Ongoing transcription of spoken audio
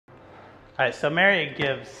All right, so Mary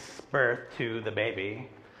gives birth to the baby.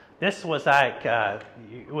 This was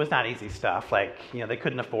it was not easy stuff. They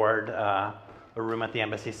couldn't afford a room at the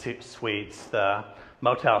embassy suites. The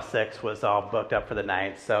Motel 6 was all booked up for the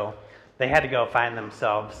night, so they had to go find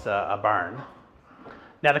themselves a barn.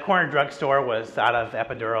 Now, the corner drugstore was out of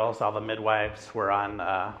epidurals. All the midwives were on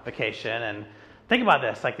vacation. And think about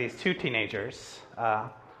this, these two teenagers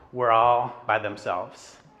were all by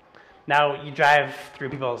themselves. Now, you drive through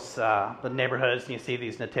the neighborhoods and you see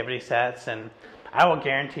these nativity sets, and I will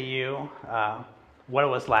guarantee you what it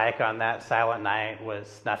was like on that silent night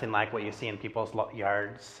was nothing like what you see in people's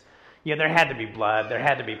yards. There had to be blood, there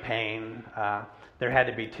had to be pain, there had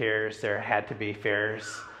to be tears, there had to be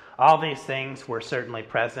fears. All these things were certainly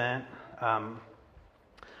present,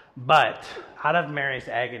 but out of Mary's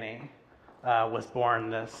agony was born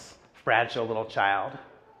this fragile little child.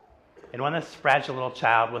 And when this fragile little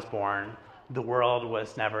child was born, the world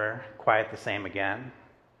was never quite the same again.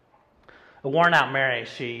 A worn-out Mary,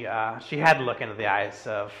 she had to look into the eyes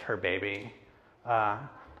of her baby. I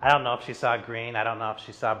don't know if she saw green, I don't know if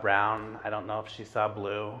she saw brown, I don't know if she saw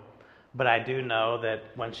blue, but I do know that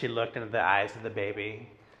when she looked into the eyes of the baby,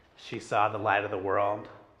 she saw the light of the world.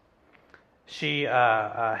 She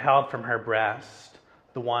held from her breast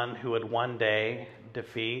the one who would one day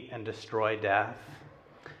defeat and destroy death.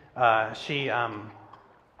 She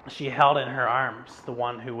held in her arms the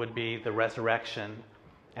one who would be the resurrection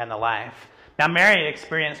and the life. Now, Mary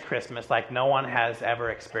experienced Christmas like no one has ever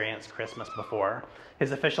experienced Christmas before.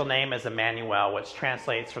 His official name is Emmanuel, which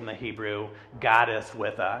translates from the Hebrew, God is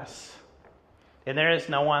with us. And there is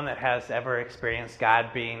no one that has ever experienced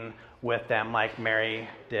God being with them like Mary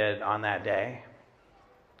did on that day.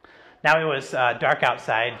 Now, it was dark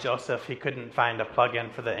outside. Joseph, he couldn't find a plug-in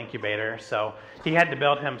for the incubator, so he had to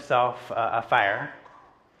build himself a fire.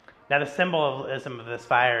 Now, the symbolism of this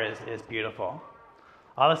fire is beautiful.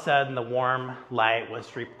 All of a sudden, the warm light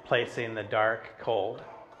was replacing the dark cold,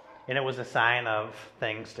 and it was a sign of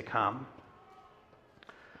things to come.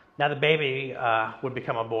 Now, the baby would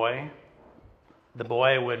become a boy. The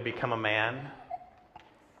boy would become a man.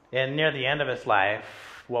 And near the end of his life,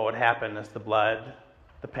 what would happen is the blood,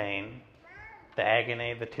 the pain, the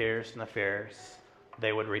agony, the tears, and the fears,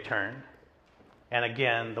 they would return. And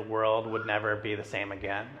again, the world would never be the same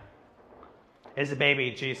again. As a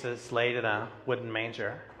baby, Jesus laid in a wooden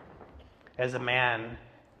manger. As a man,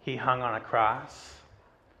 he hung on a cross.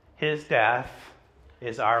 His death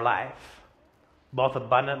is our life, both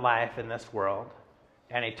abundant life in this world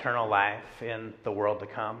and eternal life in the world to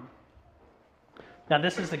come. Now,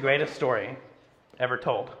 this is the greatest story ever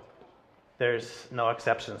told. There's no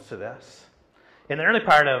exceptions to this. In the early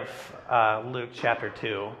part of Luke chapter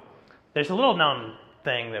 2, there's a little known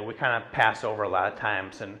thing that we kind of pass over a lot of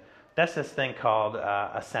times, and that's this thing called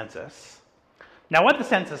a census. Now, what the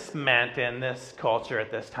census meant in this culture at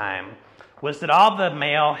this time was that all the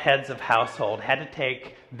male heads of household had to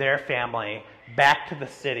take their family back to the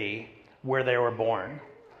city where they were born.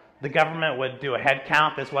 The government would do a head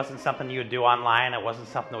count. This wasn't something you would do online. It wasn't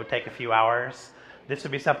something that would take a few hours. This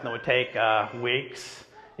would be something that would take weeks,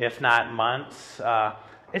 if not months.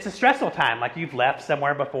 It's a stressful time. You've left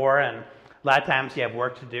somewhere before, and a lot of times you have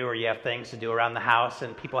work to do or you have things to do around the house,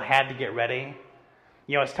 and people had to get ready.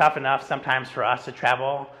 It's tough enough sometimes for us to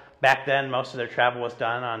travel. Back then, most of their travel was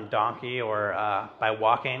done on donkey or by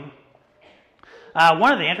walking.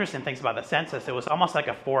 One of the interesting things about the census, it was almost like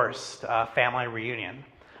a forced family reunion.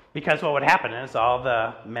 Because what would happen is all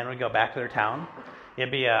the men would go back to their town. It'd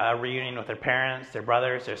be a reunion with their parents, their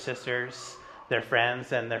brothers, their sisters, their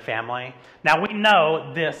friends, and their family. Now, we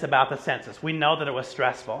know this about the census. We know that it was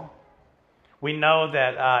stressful. We know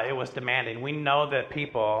that it was demanding. We know that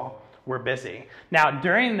people were busy. Now,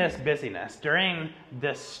 during this busyness, during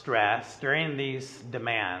this stress, during these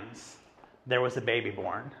demands, there was a baby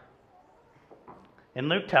born. And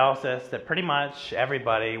Luke tells us that pretty much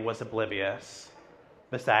everybody was oblivious,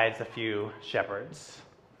 besides a few shepherds.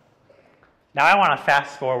 Now, I want to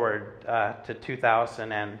fast forward to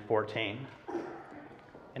 2014.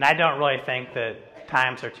 And I don't really think that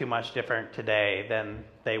times are too much different today than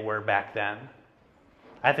they were back then.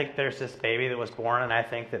 I think there's this baby that was born, and I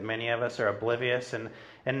think that many of us are oblivious. And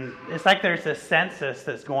it's like there's this census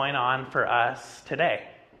that's going on for us today.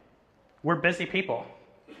 We're busy people.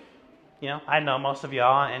 I know most of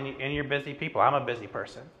y'all, and you're busy people. I'm a busy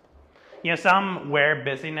person. Some wear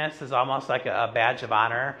busyness as almost like a badge of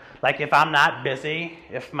honor. If I'm not busy,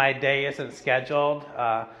 if my day isn't scheduled,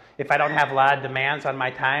 if I don't have a lot of demands on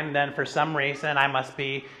my time, then for some reason I must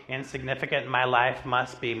be insignificant and my life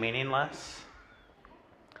must be meaningless.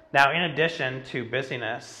 Now, in addition to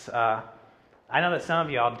busyness, I know that some of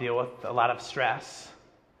you all deal with a lot of stress.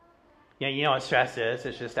 You know what stress is.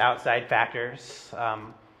 It's just outside factors,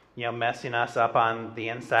 messing us up on the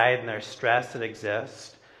inside, and there's stress that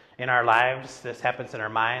exists in our lives. This happens in our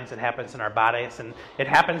minds, it happens in our bodies, and it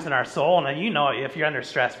happens in our soul. And you know, if you're under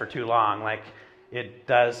stress for too long, like, it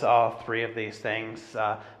does all three of these things.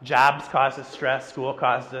 Jobs causes stress, school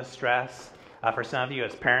causes us stress. For some of you,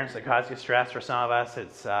 it's parents that cause you stress. For some of us,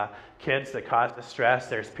 it's kids that cause us stress.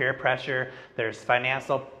 There's peer pressure, there's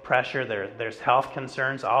financial pressure, there's health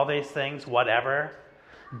concerns, all these things, whatever.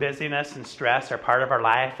 Busyness and stress are part of our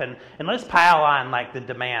life. And let's pile on like the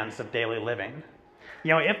demands of daily living.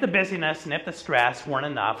 If the busyness and if the stress weren't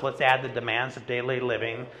enough, let's add the demands of daily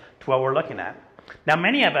living to what we're looking at. Now,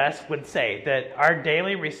 many of us would say that our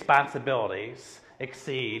daily responsibilities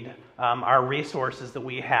exceed our resources that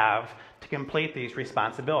we have to complete these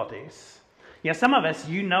responsibilities. Some of us,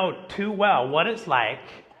 know too well what it's like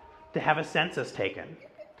to have a census taken.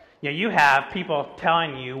 You have people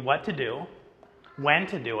telling you what to do, when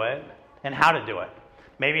to do it, and how to do it.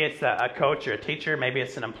 Maybe it's a coach or a teacher, maybe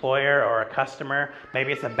it's an employer or a customer,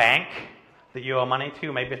 maybe it's a bank that you owe money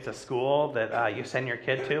to, maybe it's a school that you send your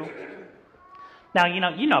kid to. Now,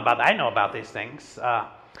 you know about that. I know about these things. I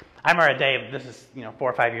remember a day, this is 4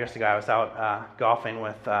 or 5 years ago, I was out golfing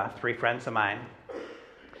with 3 friends of mine.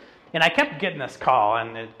 And I kept getting this call,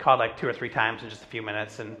 and it called like 2 or 3 times in just a few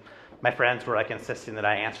minutes, and my friends were like insisting that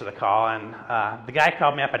I answer the call. And the guy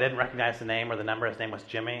called me up. I didn't recognize the name or the number. His name was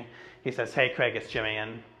Jimmy. He says, "Hey, Craig, it's Jimmy."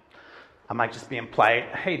 And I'm like just being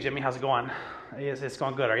polite. "Hey, Jimmy, how's it going?" "It's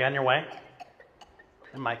going good. Are you on your way?"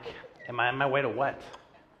 I'm like, "Am I on my way to what?"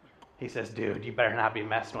 He says, "Dude, you better not be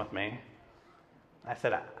messing with me." I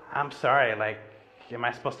said, "I'm sorry, like, am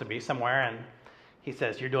I supposed to be somewhere?" And he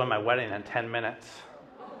says, "You're doing my wedding in 10 minutes.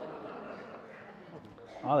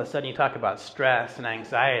 All of a sudden you talk about stress and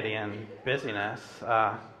anxiety and busyness.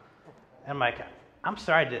 I'm like, "I'm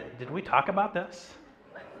sorry, did we talk about this?"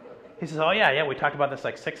 He says, "Oh, yeah, we talked about this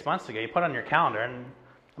like 6 months ago. You put it on your calendar." And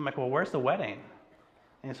I'm like, "Well, where's the wedding?"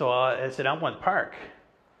 And so it's at Elmwood Park.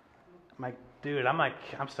 I'm like, "Dude,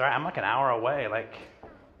 I'm sorry, I'm like an hour away. Like,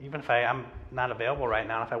 even if I'm not available right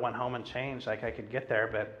now, if I went home and changed, like I could get there,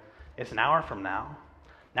 but it's an hour from now."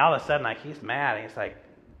 Now all of a sudden, like, he's mad. He's like,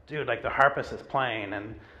 "Dude, like the harpist is playing,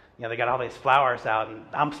 and they got all these flowers out, and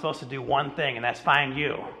I'm supposed to do one thing, and that's find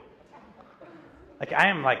you." Like, I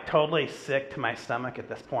am like totally sick to my stomach at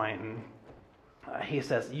this point, and he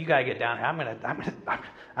says, "You gotta get down here.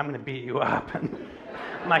 I'm gonna beat you up." And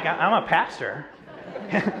I'm like, "I'm a pastor."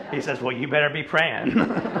 He says, "Well, you better be praying."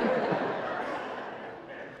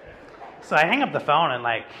 So I hang up the phone, and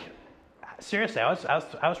like, seriously, I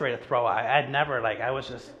was ready to throw. I'd never, like,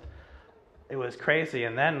 it was crazy.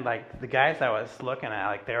 And then like the guys I was looking at,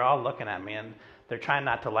 like, they're all looking at me, and they're trying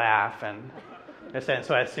not to laugh, and they're saying,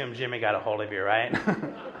 "So I assume Jimmy got a hold of you, right?"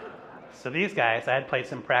 So these guys, I had played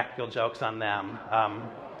some practical jokes on them,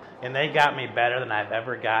 and they got me better than I've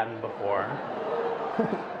ever gotten before.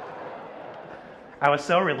 I was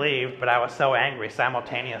so relieved, but I was so angry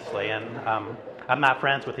simultaneously, and I'm not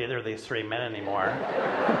friends with either of these 3 men anymore.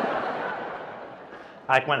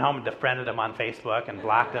 I went home and defriended them on Facebook and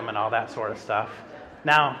blocked them and all that sort of stuff.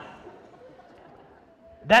 Now,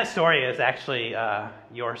 that story is actually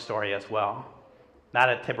your story as well. Not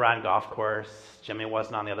at Tiburon Golf Course. Jimmy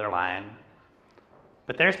wasn't on the other line.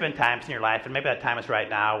 But there's been times in your life, and maybe that time is right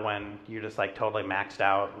now, when you're just like totally maxed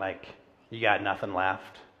out, like you got nothing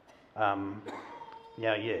left.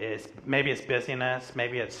 Maybe it's busyness,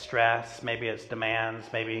 maybe it's stress, maybe it's demands,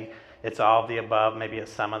 maybe it's all of the above, maybe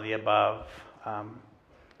it's some of the above.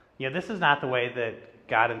 This is not the way that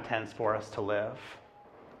God intends for us to live.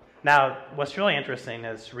 Now, what's really interesting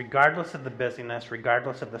is, regardless of the busyness,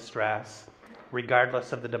 regardless of the stress,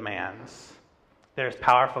 regardless of the demands, there's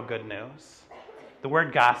powerful good news. The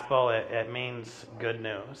word gospel, it means good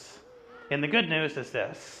news. And the good news is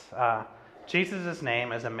this. Jesus'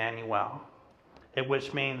 name is Emmanuel,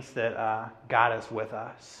 which means that God is with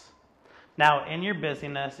us. Now, in your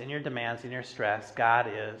busyness, in your demands, in your stress, God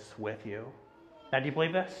is with you. Now, do you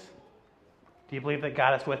believe this? Do you believe that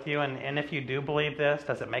God is with you? And if you do believe this,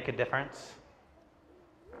 does it make a difference?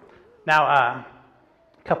 Now, a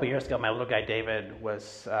couple years ago, my little guy David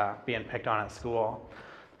was being picked on at school.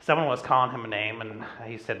 Someone was calling him a name, and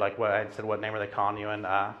he said, like, what? I said, "What name are they calling you?" And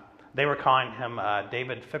they were calling him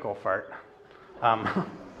David Ficklefart.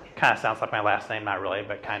 Kind of sounds like my last name, not really,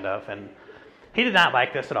 but kind of. And he did not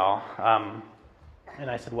like this at all. And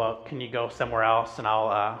I said, "Well, can you go somewhere else, and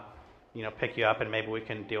I'll pick you up, and maybe we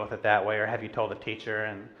can deal with it that way, or have you told the teacher,"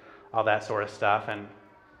 and all that sort of stuff. And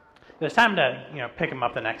it was time to pick him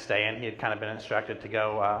up the next day, and he had kind of been instructed to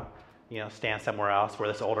go stand somewhere else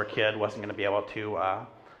where this older kid wasn't going to be able to,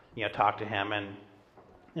 talk to him. And,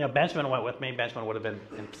 Benjamin went with me. Benjamin would have been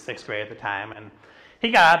in 6th grade at the time. And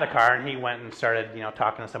he got out of the car and he went and started,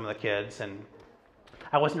 talking to some of the kids. And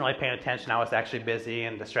I wasn't really paying attention. I was actually busy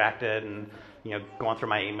and distracted and, going through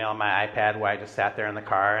my email, my iPad, while I just sat there in the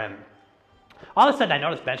car. And all of a sudden I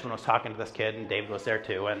noticed Benjamin was talking to this kid and David was there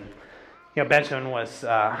too. And, Benjamin was,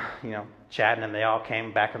 chatting, and they all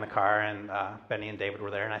came back in the car, and Benny and David were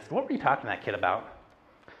there. And I said, "What were you talking to that kid about?"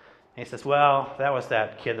 And he says, "Well, that was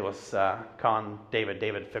that kid that was calling David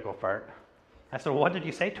Ficklefart." I said, "Well, what did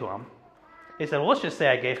you say to him?" He said, "Well, let's just say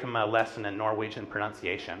I gave him a lesson in Norwegian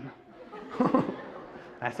pronunciation."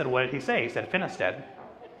 I said, "What did he say?" He said, "Finnested."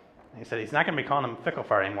 He said, "He's not going to be calling him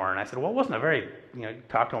Ficklefart anymore." And I said, "Well, it wasn't a very,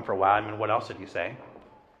 talked to him for a while. I mean, what else did you say?"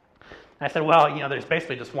 I said, "Well, there's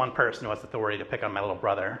basically just one person who has authority to pick on my little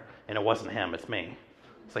brother, and it wasn't him, it's me.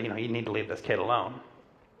 So, you need to leave this kid alone."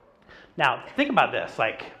 Now, think about this.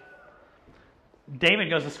 Like,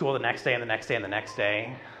 David goes to school the next day and the next day and the next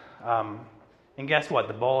day. And guess what?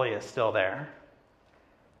 The bully is still there.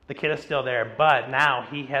 The kid is still there, but now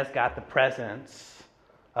he has got the presence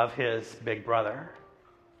of his big brother.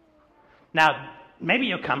 Now, maybe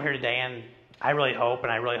you'll come here today, and I really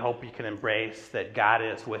hope you can embrace that God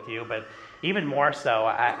is with you. But even more so,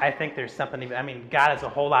 I think there's something, God is a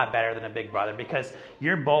whole lot better than a big brother, because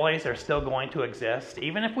your bullies are still going to exist.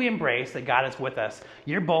 Even if we embrace that God is with us,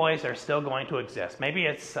 your bullies are still going to exist. Maybe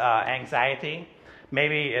it's anxiety.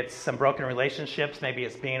 Maybe it's some broken relationships. Maybe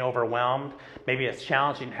it's being overwhelmed. Maybe it's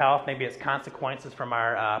challenging health. Maybe it's consequences from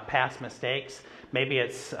our past mistakes. Maybe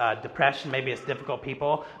it's depression. Maybe it's difficult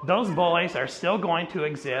people. Those bullies are still going to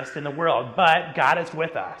exist in the world, but God is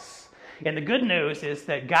with us. And the good news is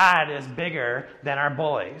that God is bigger than our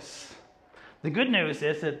bullies. The good news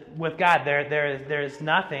is that with God, there is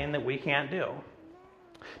nothing that we can't do.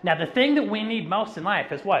 Now, the thing that we need most in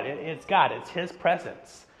life is what? It's God. It's His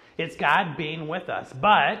presence. It's God being with us.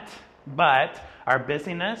 But our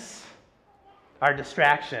busyness, our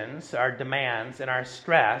distractions, our demands, and our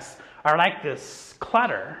stress are like this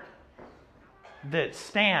clutter that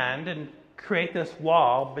stand and create this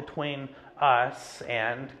wall between us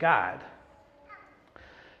and God.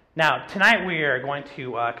 Now, tonight we are going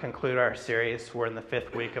to conclude our series. We're in the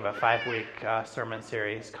 5th week of a 5-week sermon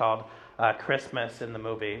series called Christmas in the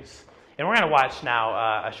Movies. And we're going to watch now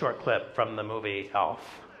a short clip from the movie Elf.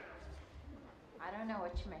 I don't know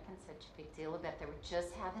what you're making such a big deal about. They were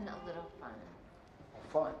just having a little fun.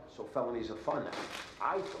 Fun? So felonies are fun now.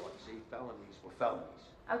 I thought, felonies were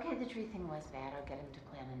felonies. Okay, the tree thing was bad. I'll get him to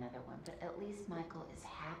plan another one. But at least Michael is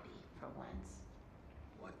happy for once.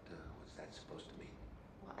 What's that supposed to mean?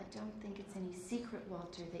 Well, I don't think it's any secret,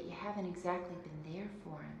 Walter, that you haven't exactly been there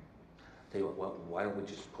for him. Tell you what, why don't we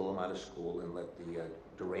just pull him out of school and let the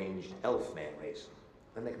deranged elf man race him?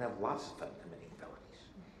 Then they can have lots of fun committing felonies.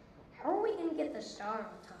 How are we going to get the star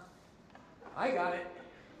on top? I got it.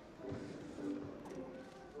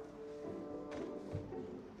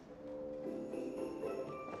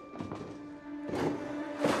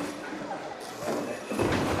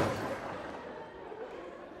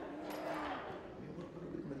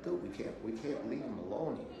 We can't leave him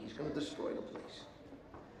alone. He's going to destroy the place.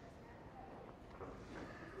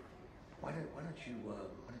 Why don't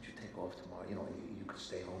you take off tomorrow? You could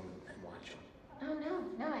stay home and watch him. Oh,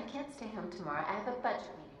 no, I can't stay home tomorrow. I have a budget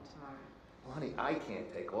meeting tomorrow. Well, honey, I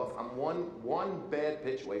can't take off. I'm one bad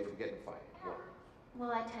pitch away from getting fired.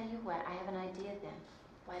 Well, I tell you what, I have an idea then.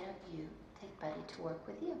 Why don't you take Buddy to work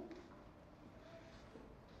with you?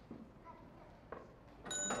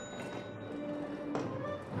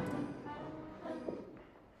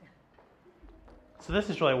 So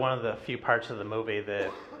this is really one of the few parts of the movie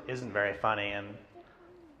that isn't very funny, and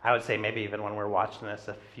I would say maybe even when we're watching this,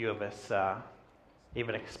 a few of us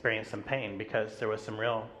even experienced some pain because there was some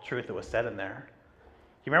real truth that was said in there.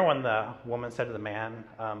 Do you remember when the woman said to the man,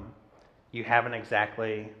 "You haven't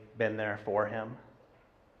exactly been there for him"?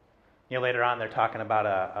 Later on they're talking about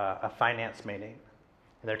a finance meeting,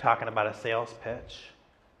 and they're talking about a sales pitch,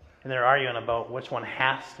 and they're arguing about which one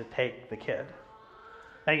has to take the kid.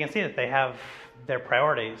 Now you can see that they have their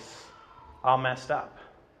priorities all messed up.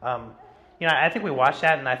 I think we watch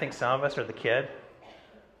that, and I think some of us are the kid.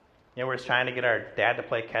 We're just trying to get our dad to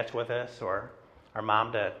play catch with us, or our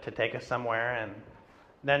mom to take us somewhere, and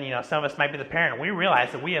then some of us might be the parent. We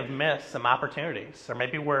realize that we have missed some opportunities, or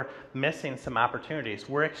maybe we're missing some opportunities.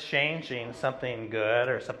 We're exchanging something good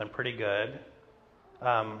or something pretty good,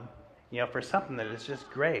 for something that is just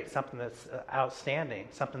great, something that's outstanding,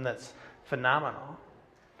 something that's phenomenal.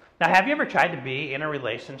 Now, have you ever tried to be in a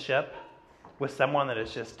relationship with someone that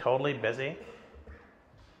is just totally busy?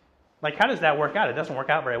 Like, how does that work out? It doesn't work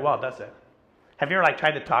out very well, does it? Have you ever like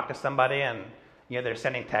tried to talk to somebody and they're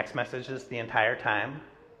sending text messages the entire time?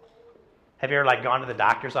 Have you ever like gone to the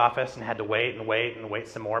doctor's office and had to wait and wait and wait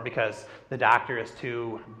some more because the doctor is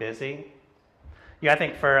too busy? I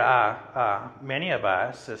think for many of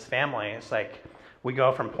us as families, like we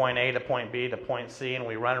go from point A to point B to point C, and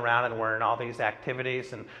we run around and we're in all these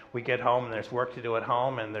activities, and we get home and there's work to do at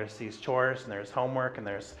home, and there's these chores and there's homework and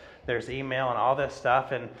there's email and all this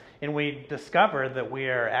stuff, and we discover that we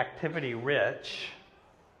are activity rich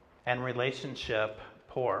and relationship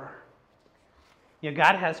poor.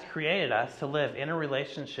 God has created us to live in a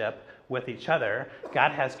relationship with each other.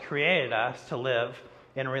 God has created us to live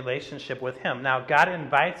in a relationship with Him. Now, God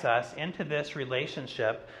invites us into this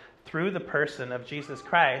relationship through the person of Jesus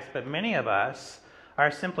Christ, but many of us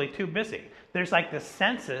are simply too busy. There's like this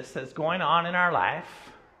census that's going on in our life,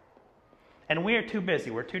 and we are too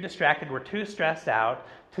busy, we're too distracted, we're too stressed out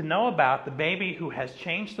to know about the baby who has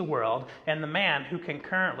changed the world and the man who can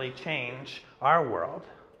currently change our world.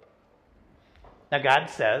 Now, God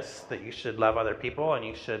says that you should love other people and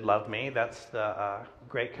you should love me. That's the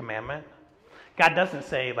great commandment. God doesn't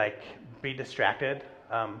say, like, be distracted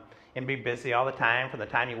and be busy all the time from the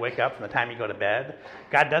time you wake up, from the time you go to bed.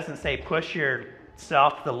 God doesn't say push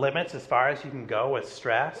yourself to the limits as far as you can go with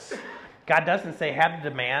stress. God doesn't say have the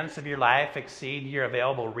demands of your life exceed your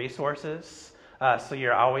available resources so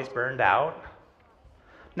you're always burned out.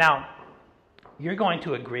 Now, you're going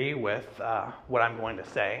to agree with what I'm going to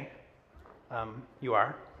say. You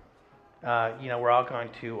are. We're all going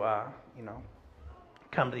to,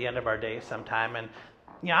 come to the end of our day sometime. And,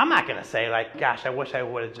 I'm not going to say, like, gosh, I wish I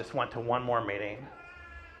would have just went to one more meeting.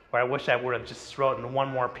 Or I wish I would have just written one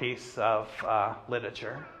more piece of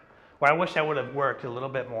literature. Or I wish I would have worked a little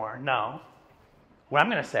bit more. No. What I'm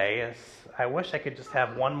going to say is I wish I could just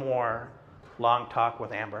have one more long talk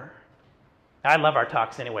with Amber. I love our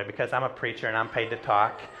talks anyway because I'm a preacher and I'm paid to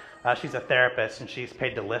talk. She's a therapist and she's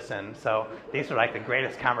paid to listen. So these are like the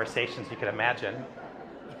greatest conversations you could imagine.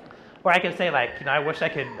 Or I could say like, I wish I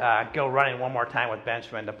could go running one more time with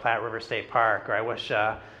Benjamin to Platte River State Park. Or I wish,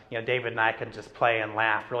 David and I could just play and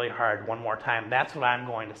laugh really hard one more time. That's what I'm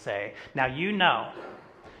going to say. Now, you know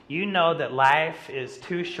that life is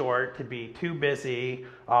too short to be too busy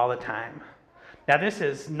all the time. Now, this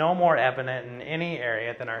is no more evident in any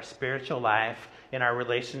area than our spiritual life in our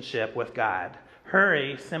relationship with God.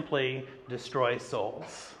 Hurry simply destroys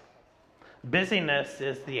souls. Busyness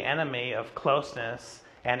is the enemy of closeness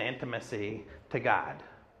and intimacy to God.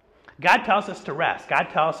 God tells us to rest. God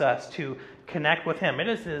tells us to connect with Him. It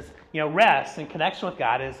is rest and connection with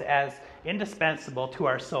God is as indispensable to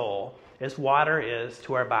our soul as water is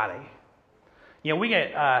to our body. We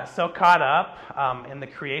get so caught up in the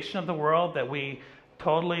creation of the world that we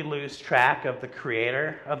totally lose track of the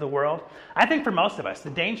creator of the world. I think for most of us, the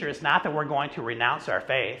danger is not that we're going to renounce our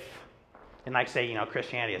faith and like say,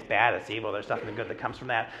 Christianity is bad, it's evil, there's nothing good that comes from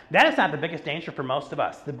that. That is not the biggest danger for most of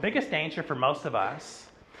us. The biggest danger for most of us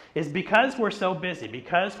is because we're so busy,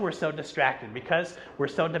 because we're so distracted, because we're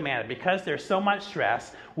so demanded, because there's so much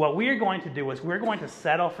stress, what we're going to do is we're going to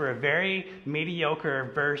settle for a very mediocre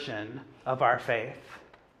version of our faith.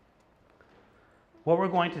 What we're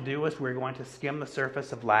going to do is we're going to skim the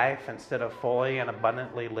surface of life instead of fully and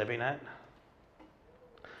abundantly living it.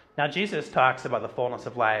 Now, Jesus talks about the fullness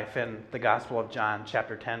of life in the Gospel of John,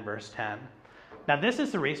 chapter 10, verse 10. Now, this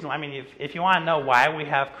is the reason, if you want to know why we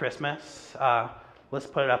have Christmas, let's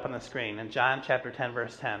put it up on the screen. In John chapter 10,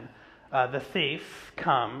 verse 10, the thief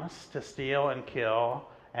comes to steal and kill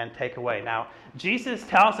and take away. Now, Jesus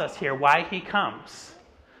tells us here why He comes.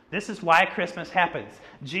 This is why Christmas happens.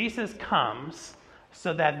 Jesus comes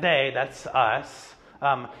so that that's us,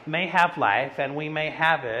 may have life and we may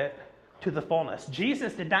have it to the fullness.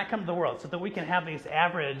 Jesus did not come to the world so that we can have these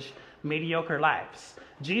average, mediocre lives.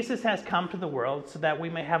 Jesus has come to the world so that we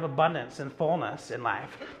may have abundance and fullness in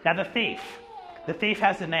life. Now the thief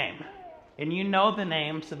has a name. And you know the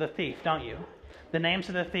names of the thief, don't you? The names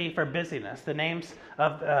of the thief are busyness. The names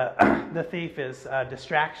of the thief is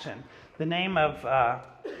distraction. The name of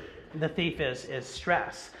the thief is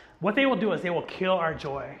stress. What they will do is they will kill our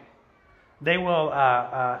joy. They will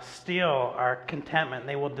steal our contentment.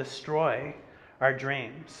 They will destroy our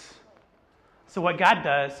dreams. So what God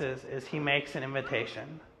does is He makes an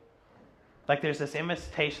invitation. Like there's this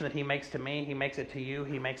invitation that He makes to me. He makes it to you.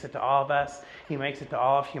 He makes it to all of us. He makes it to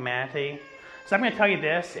all of humanity. So I'm going to tell you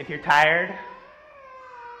this. If you're tired,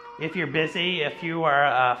 if you're busy, if you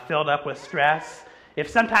are filled up with stress, if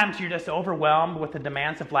sometimes you're just overwhelmed with the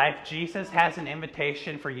demands of life, Jesus has an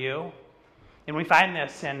invitation for you. And we find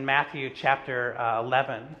this in Matthew chapter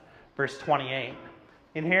 11, verse 28.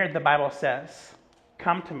 In here, the Bible says,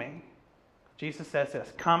 come to me. Jesus says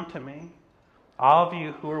this, come to me, all of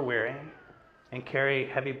you who are weary and carry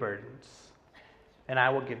heavy burdens, and I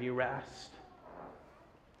will give you rest.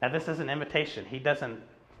 Now, this is an invitation. He doesn't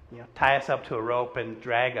tie us up to a rope and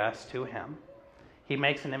drag us to him. He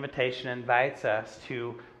makes an invitation, invites us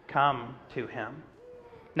to come to him.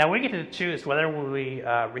 Now, we get to choose whether we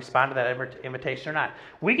respond to that invitation or not.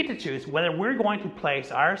 We get to choose whether we're going to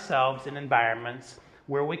place ourselves in environments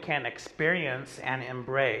where we can experience and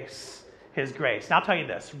embrace his grace. Now, I'll tell you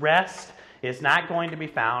this. Rest is not going to be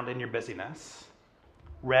found in your busyness.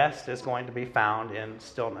 Rest is going to be found in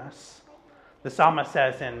stillness. The psalmist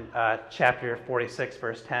says in chapter 46,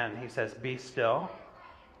 verse 10, he says, be still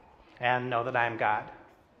and know that I am God.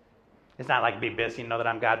 It's not like be busy, know that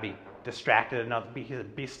I'm God, be distracted,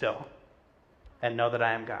 and be still and know that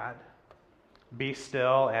I am God. Be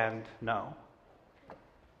still and know.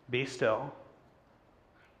 Be still.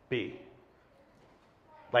 Be.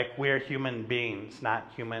 Like we're human beings,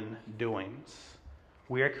 not human doings.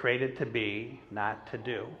 We are created to be, not to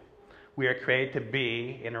do. We are created to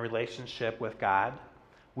be in a relationship with God.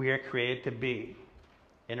 We are created to be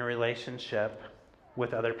in a relationship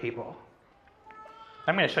with other people.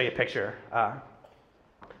 I'm going to show you a picture.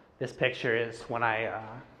 This picture is when I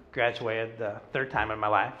graduated the third time in my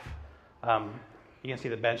life. You can see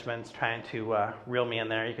that Benjamin's trying to reel me in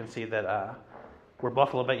there. You can see that we're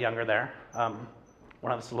both a little bit younger there.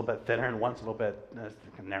 One of us is a little bit thinner and one's a little bit,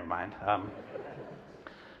 never mind.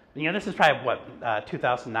 This is probably,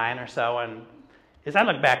 2009 or so, and as I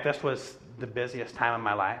look back, this was the busiest time of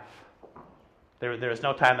my life. There was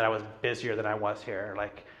no time that I was busier than I was here.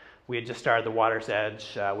 Like, we had just started the Water's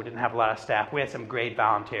Edge. We didn't have a lot of staff. We had some great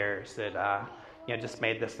volunteers that, just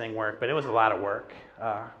made this thing work, but it was a lot of work.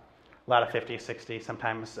 A lot of 50, 60,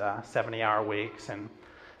 sometimes 70-hour weeks, and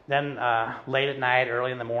then late at night,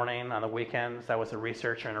 early in the morning, on the weekends, I was a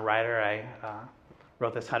researcher and a writer. I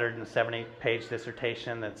wrote this 170-page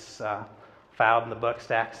dissertation that's filed in the book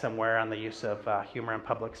stack somewhere on the use of humor in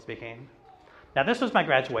public speaking. Now, this was my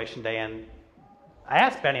graduation day, and I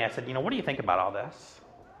asked Benny, I said, what do you think about all this?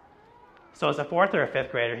 So as a fourth or a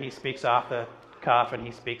fifth grader, he speaks off the cuff, and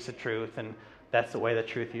he speaks the truth, and that's the way the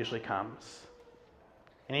truth usually comes.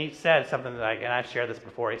 And he said something that and I've shared this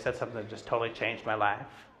before, he said something that just totally changed my life.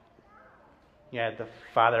 The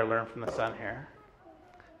Father learned from the Son here.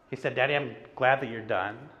 He said, Daddy, I'm glad that you're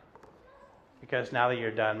done, because now that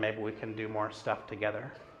you're done, maybe we can do more stuff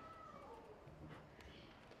together.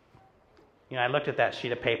 I looked at that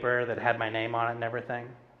sheet of paper that had my name on it and everything.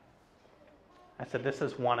 I said, this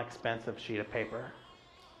is one expensive sheet of paper.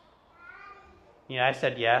 I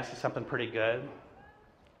said yes to something pretty good,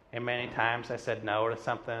 and many times I said no to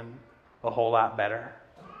something a whole lot better.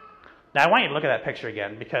 Now, I want you to look at that picture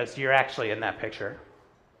again, because you're actually in that picture.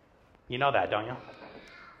 You know that, don't you?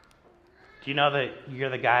 Do you know that you're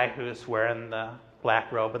the guy who's wearing the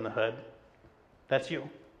black robe and the hood? That's you.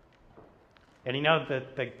 And you know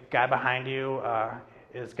that the guy behind you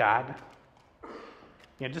is God?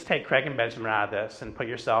 Just take Craig and Benjamin out of this and put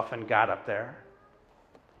yourself and God up there.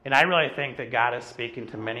 And I really think that God is speaking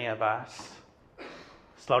to many of us.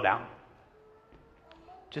 Slow down.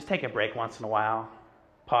 Just take a break once in a while.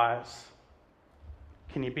 Pause.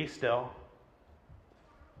 Can you be still?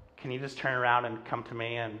 Can you just turn around and come to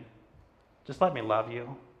me and just let me love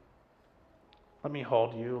you? Let me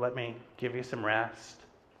hold you. Let me give you some rest.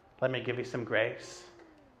 Let me give you some grace.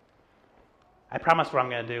 I promise what I'm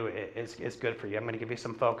going to do is good for you. I'm going to give you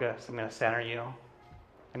some focus. I'm going to center you.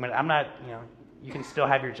 You can still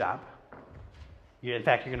have your job. In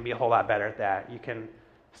fact, you're going to be a whole lot better at that. You can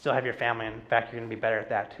still have your family. In fact, you're going to be better at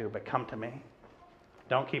that too. But come to me.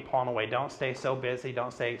 Don't keep pulling away. Don't stay so busy.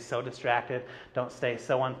 Don't stay so distracted. Don't stay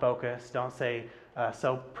so unfocused. Don't stay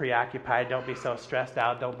so preoccupied. Don't be so stressed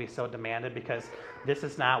out. Don't be so demanded, because this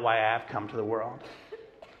is not why I have come to the world.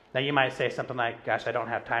 Now, you might say something like, gosh, I don't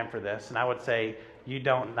have time for this. And I would say, you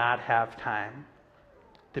don't not have time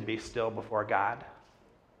to be still before God.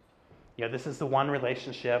 This is the one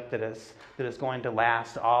relationship that is going to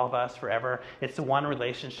last all of us forever. It's the one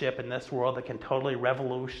relationship in this world that can totally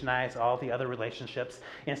revolutionize all the other relationships.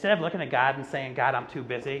 Instead of looking at God and saying, God, I'm too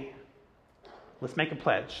busy, let's make a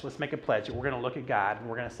pledge. Let's make a pledge. We're going to look at God and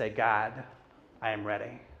we're going to say, God, I am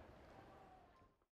ready.